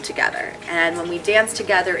dancing together. And when we dance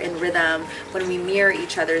together in rhythm, when we mirror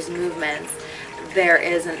each other's movements, there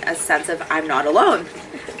is a sense of, I'm not alone.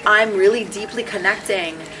 I'm really deeply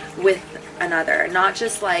connecting with another. Not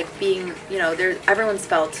just like being, everyone's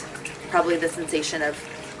felt probably the sensation of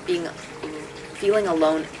feeling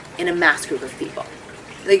alone in a mass group of people.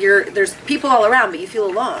 Like, there's people all around, but you feel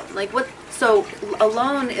alone. Like, what? So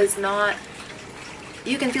alone is not,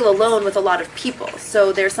 you can feel alone with a lot of people.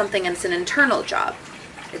 So there's something, and it's an internal job.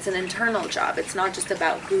 It's an internal job. It's not just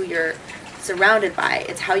about who you're surrounded by.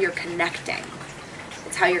 It's how you're connecting.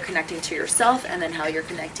 it's how you're connecting to yourself, and then how you're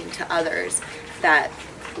connecting to others that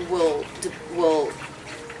will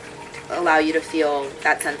allow you to feel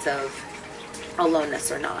that sense of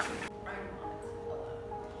aloneness or not. I'm not alone,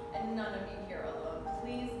 and none of you here alone.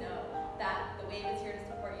 Please know that the wave is here to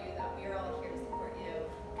support you, that we are all here to support you.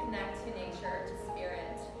 Connect to nature, to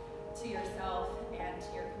spirit, to yourself, and to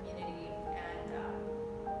your community, and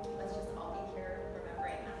let's just all be here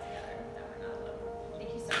remembering that together, that we're not alone.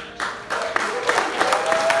 Thank you so much.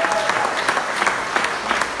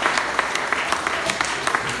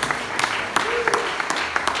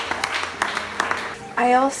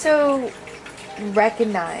 I also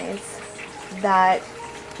recognize that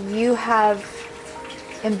you have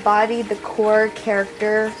embodied the core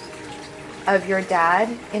character of your dad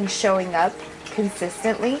in showing up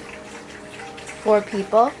consistently for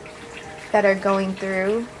people that are going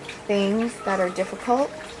through things that are difficult.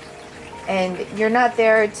 And you're not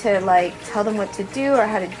there to like tell them what to do or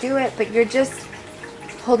how to do it, but you're just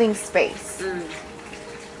holding space.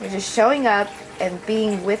 You're just showing up and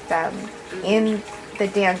being with them in the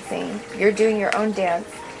dancing. You're doing your own dance.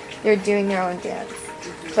 They're doing their own dance.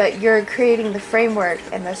 But you're creating the framework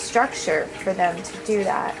and the structure for them to do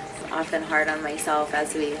that. I'm often hard on myself,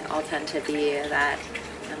 as we all tend to be, that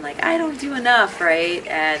I'm like, I don't do enough, right?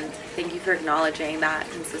 And thank you for acknowledging that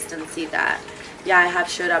consistency, that yeah, I have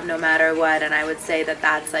showed up no matter what. And I would say that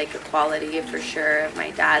that's like a quality for sure of my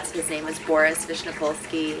dad's. His name is Boris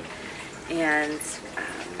Vishnopolsky, and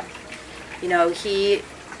you know, he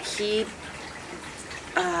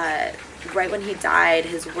right when he died,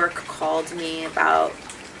 his work called me about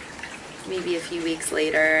maybe a few weeks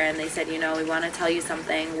later, and they said, you know, we want to tell you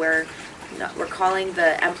something. We're calling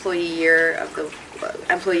the Employee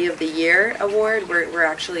of the Year award. We're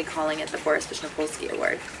actually calling it the Boris Vishnopolsky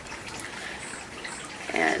Award.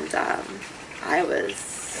 And I was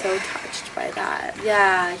so touched by that.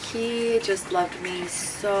 Yeah, he just loved me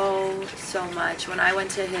so much. When I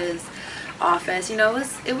went to his office, you know,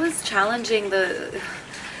 it was challenging to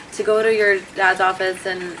go to your dad's office,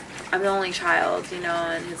 and I'm the only child, you know,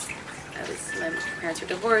 and my parents were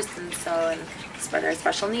divorced, and they're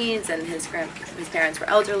special needs, and his parents were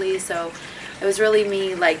elderly, so it was really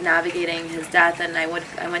me like navigating his death. And I went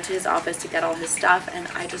to his office to get all his stuff, and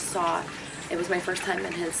I just saw, it was my first time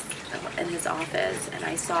in his office, and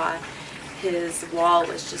I saw his wall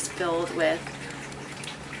was just filled with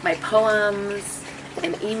my poems,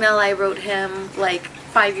 an email I wrote him like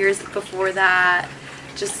 5 years before that.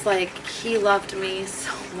 Just like, he loved me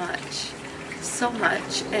so much,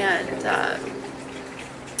 and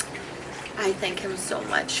I thank him so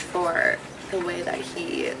much for the way that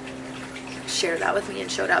he shared that with me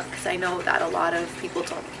and showed up, because I know that a lot of people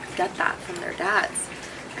don't get that from their dads,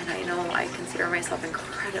 and I know I consider myself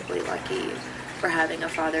incredibly lucky for having a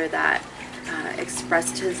father that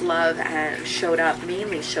expressed his love and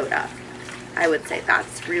mainly showed up. I would say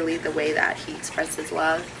that's really the way that he expressed his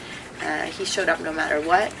love. He showed up no matter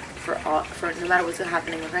what, for no matter what's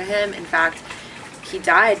happening with him. In fact, he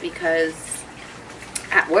died because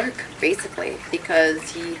at work, basically,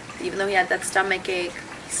 because even though he had that stomach ache,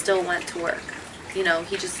 he still went to work. You know,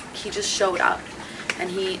 he just showed up, and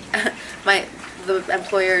the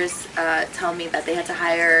employers tell me that they had to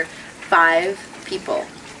hire 5 people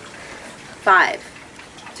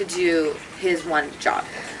to do his one job.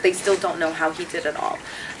 They still don't know how he did it all,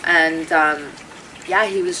 and yeah,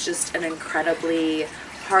 he was just an incredibly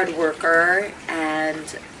hard worker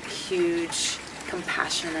and huge,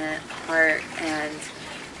 compassionate heart. And,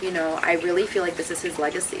 you know, I really feel like this is his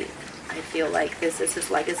legacy. I feel like this is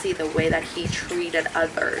his legacy, the way that he treated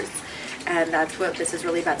others. And that's what this is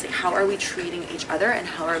really about. It's like, how are we treating each other, and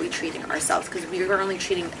how are we treating ourselves? Because we are only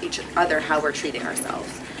treating each other how we're treating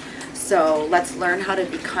ourselves. So let's learn how to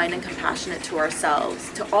be kind and compassionate to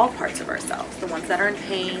ourselves, to all parts of ourselves, the ones that are in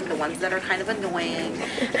pain, the ones that are kind of annoying,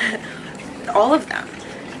 all of them.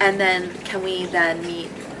 And then can we then meet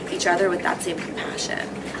each other with that same compassion?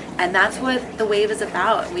 And that's what the wave is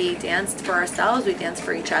about. We danced for ourselves, we dance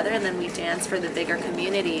for each other, and then we dance for the bigger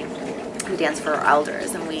community. We dance for our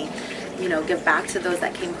elders, and we, you know, give back to those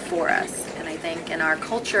that came before us. And I think in our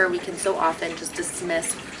culture, we can so often just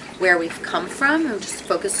dismiss where we've come from, and just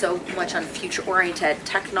focus so much on future-oriented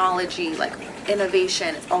technology, like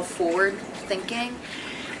innovation. It's all forward thinking,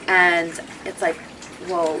 and it's like,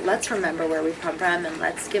 well, let's remember where we've come from, and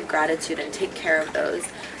let's give gratitude and take care of those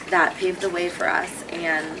that paved the way for us.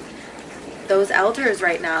 And those elders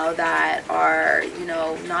right now that are, you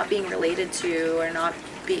know, not being related to, or not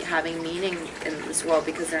having meaning in this world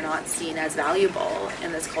because they're not seen as valuable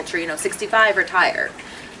in this culture, you know, 65, retire.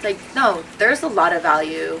 Like, no, there's a lot of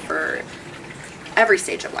value for every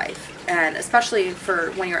stage of life. and especially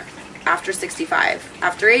for when you're after 65,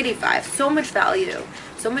 after 85, so much value,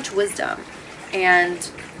 so much wisdom. And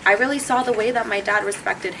I really saw the way that my dad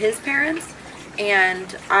respected his parents,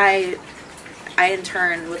 and I in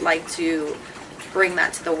turn would like to bring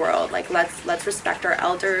that to the world. Like, let's respect our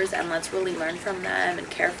elders, and let's really learn from them and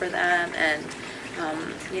care for them, and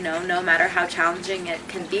you know, no matter how challenging it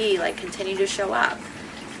can be, like, continue to show up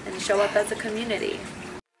and show up as a community.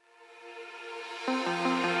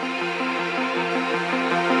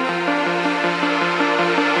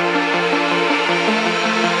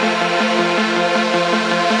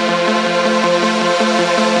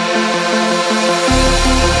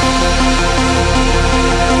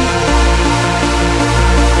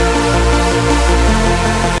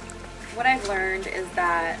 What I've learned is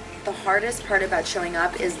that the hardest part about showing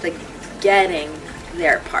up is the getting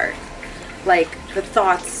there part, like the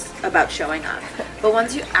thoughts about showing up. But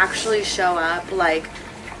once you actually show up, like,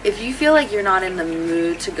 if you feel like you're not in the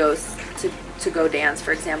mood to go dance,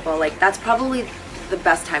 for example, like, that's probably the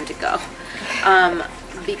best time to go,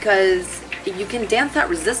 because you can dance that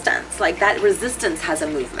resistance. Like, that resistance has a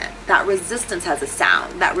movement, that resistance has a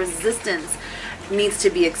sound, that resistance needs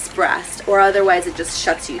to be expressed, or otherwise it just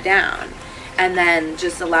shuts you down, and then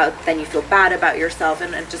then you feel bad about yourself,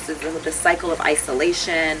 and it just is this cycle of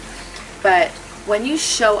isolation. But when you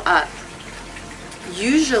show up,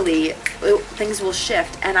 usually things will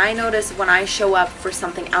shift. And I notice when I show up for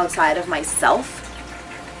something outside of myself,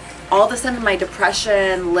 all of a sudden my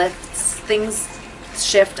depression lifts, things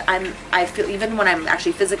shift. I feel, even when I'm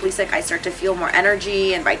actually physically sick, I start to feel more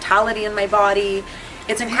energy and vitality in my body.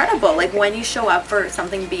 It's incredible, like, when you show up for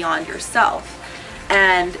something beyond yourself.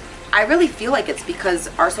 And I really feel like it's because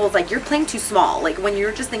our soul's like, you're playing too small. Like, when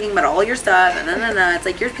you're just thinking about all your stuff, and it's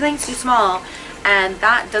like, you're playing too small, and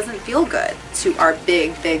that doesn't feel good to our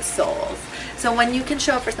big souls. So when you can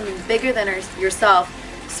show up for something bigger than yourself,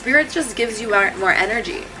 Spirit just gives you more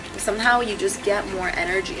energy. Somehow you just get more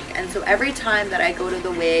energy. And so every time that I go to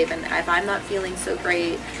the wave, and if I'm not feeling so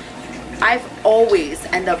great, I've always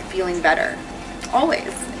end up feeling better.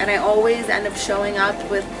 Always. And I always end up showing up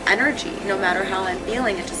with energy, no matter how I'm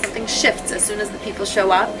feeling. It just, something shifts as soon as the people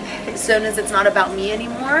show up, as soon as it's not about me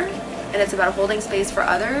anymore, and it's about holding space for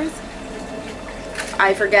others.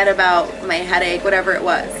 I forget about my headache, whatever it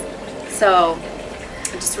was. So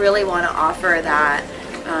I just really want to offer that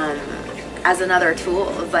as another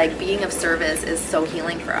tool. Like, being of service is so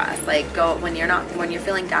healing for us. Like, go, when you're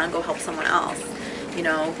feeling down, go help someone else. You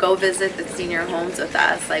know, go visit the senior homes with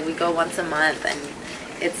us. Like, we go once a month, and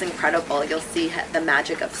it's incredible. You'll see the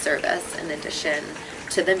magic of service in addition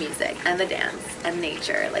to the music and the dance and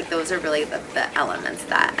nature. Like, those are really the elements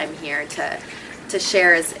that I'm here to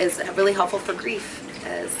share is really helpful for grief.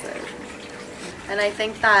 And I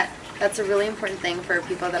think that that's a really important thing for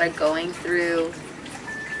people that are going through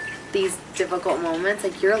these difficult moments.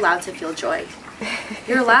 Like, you're allowed to feel joy.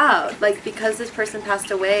 You're allowed. Like, because this person passed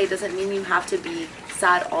away doesn't mean you have to be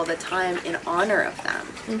sad all the time in honor of them.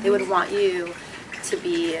 Mm-hmm. They would want you to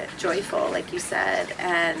be joyful, like you said.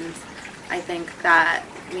 And I think that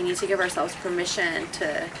we need to give ourselves permission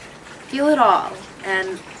to feel it all,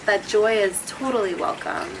 and that joy is totally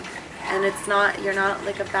welcome. And it's not, you're not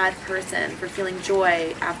like a bad person for feeling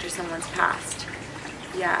joy after someone's passed.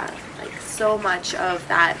 Yeah, like, so much of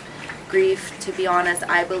that grief, to be honest,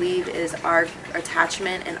 I believe is our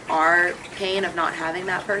attachment and our pain of not having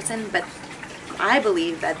that person. But I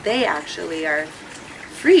believe that they actually are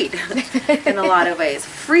freed in a lot of ways,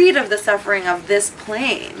 freed of the suffering of this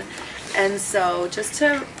plane. And so just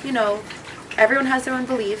to, you know, everyone has their own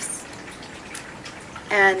beliefs,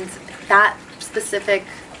 and that specific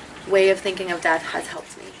way of thinking of death has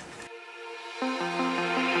helped me.